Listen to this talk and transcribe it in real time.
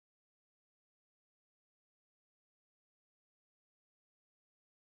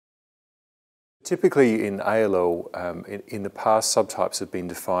Typically in ALL, in the past, subtypes have been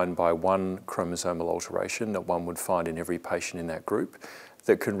defined by one chromosomal alteration that one would find in every patient in that group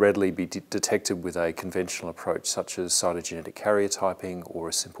that can readily be detected with a conventional approach such as cytogenetic karyotyping or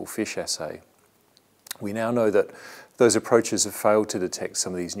a simple FISH assay. We now know that those approaches have failed to detect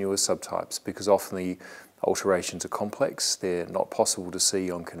some of these newer subtypes because often the alterations are complex, they're not possible to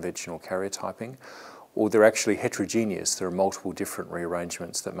see on conventional karyotyping, or they're actually heterogeneous. There are multiple different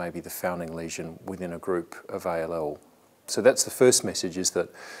rearrangements that may be the founding lesion within a group of ALL. So that's the first message, is that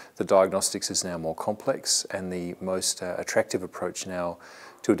the diagnostics is now more complex, and the most attractive approach now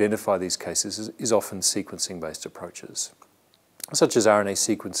to identify these cases is often sequencing-based approaches, such as RNA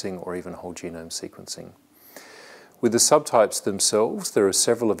sequencing or even whole genome sequencing. With the subtypes themselves, there are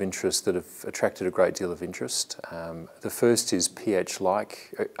several of interest that have attracted a great deal of interest. The first is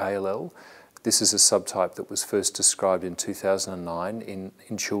PH-like ALL. This is a subtype that was first described in 2009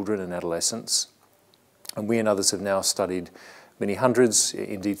 in children and adolescents. And we and others have now studied many hundreds,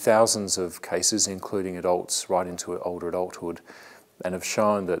 indeed thousands of cases, including adults right into older adulthood, and have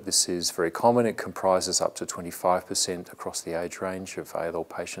shown that this is very common. It comprises up to 25% across the age range of ALL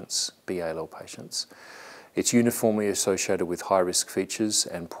patients, B-ALL patients. It's uniformly associated with high-risk features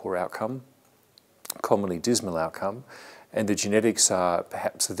and poor outcome, commonly dismal outcome, and the genetics are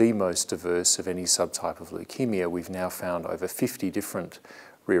perhaps the most diverse of any subtype of leukemia. We've now found over 50 different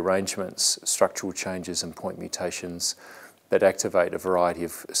rearrangements, structural changes and point mutations that activate a variety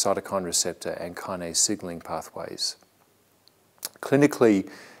of cytokine receptor and kinase signaling pathways. Clinically,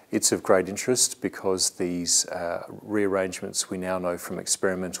 it's of great interest because these rearrangements, we now know from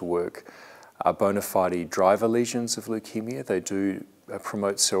experimental work, are bona fide driver lesions of leukemia. They do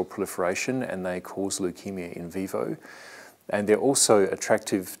promote cell proliferation and they cause leukemia in vivo. And they're also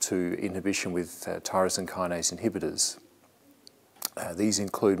attractive to inhibition with tyrosine kinase inhibitors. These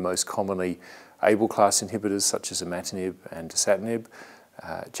include most commonly ABL class inhibitors such as imatinib and dasatinib,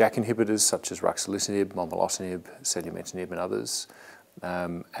 JAK inhibitors such as ruxolitinib, momelotinib, selumetinib and others,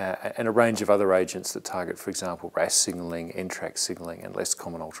 and a range of other agents that target, for example, RAS signaling, NTRK signaling, and less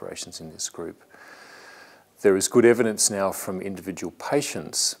common alterations in this group. There is good evidence now from individual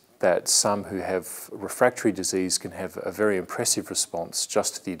patients that some who have refractory disease can have a very impressive response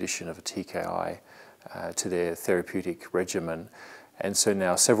just to the addition of a TKI to their therapeutic regimen. And so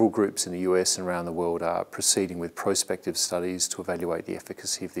now several groups in the US and around the world are proceeding with prospective studies to evaluate the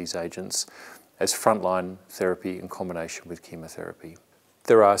efficacy of these agents as frontline therapy in combination with chemotherapy.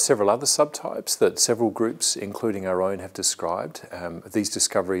 There are several other subtypes that several groups, including our own, have described. These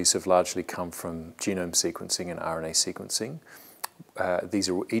discoveries have largely come from genome sequencing and RNA sequencing. These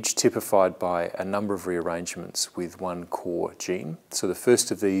are each typified by a number of rearrangements with one core gene. So the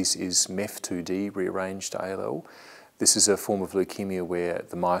first of these is MEF2D-rearranged ALL. This is a form of leukemia where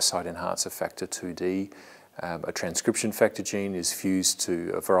the myocyte enhancer factor 2D, a transcription factor gene, is fused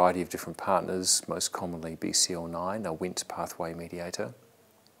to a variety of different partners, most commonly BCL9, a Wnt-pathway mediator.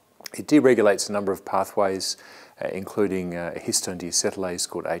 It deregulates a number of pathways, including a histone deacetylase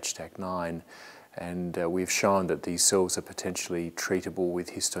called HDAC9, and we've shown that these cells are potentially treatable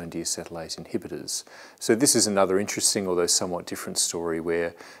with histone deacetylase inhibitors. So this is another interesting, although somewhat different story,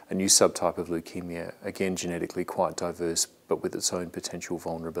 where a new subtype of leukemia, again genetically quite diverse, but with its own potential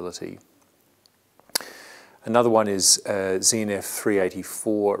vulnerability. Another one is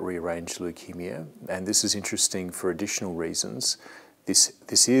MEF2D-rearranged leukemia, and this is interesting for additional reasons. This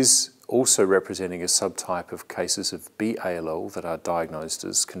is also representing a subtype of cases of B-ALL that are diagnosed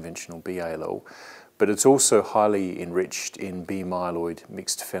as conventional B-ALL, but it's also highly enriched in B-myeloid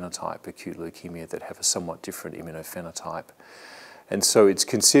mixed phenotype acute leukemia that have a somewhat different immunophenotype. And so it's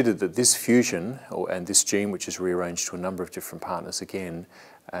considered that this fusion, and this gene, which is rearranged to a number of different partners again,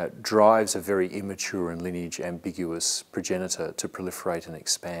 drives a very immature and lineage-ambiguous progenitor to proliferate and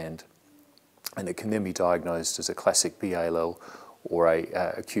expand. And it can then be diagnosed as a classic B-ALL or a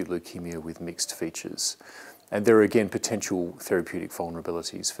acute leukemia with mixed features. And there are again potential therapeutic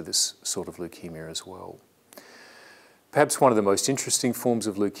vulnerabilities for this sort of leukemia as well. Perhaps one of the most interesting forms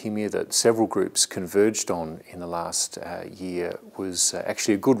of leukemia that several groups converged on in the last year was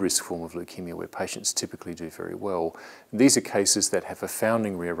actually a good risk form of leukemia where patients typically do very well. These are cases that have a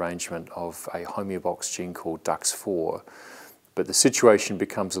founding rearrangement of a homeobox gene called DUX-4, but the situation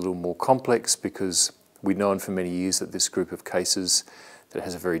becomes a little more complex because we've known for many years that this group of cases that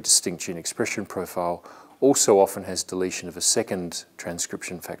has a very distinct gene expression profile also often has deletion of a second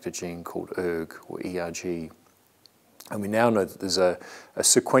transcription factor gene called ERG or ERG. And we now know that there's a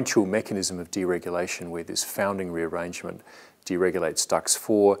sequential mechanism of deregulation where this founding rearrangement deregulates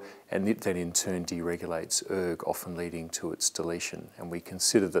DUX4, and it then in turn deregulates ERG, often leading to its deletion. And we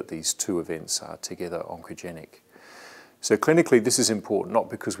consider that these two events are together oncogenic. So clinically, this is important not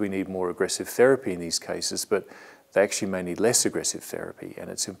because we need more aggressive therapy in these cases, but they actually may need less aggressive therapy, and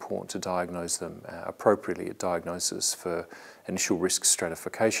it's important to diagnose them appropriately at diagnosis for initial risk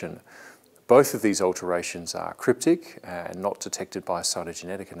stratification. Both of these alterations are cryptic and not detected by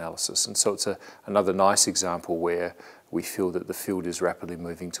cytogenetic analysis, and so it's another nice example where we feel that the field is rapidly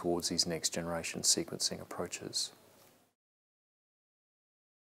moving towards these next generation sequencing approaches.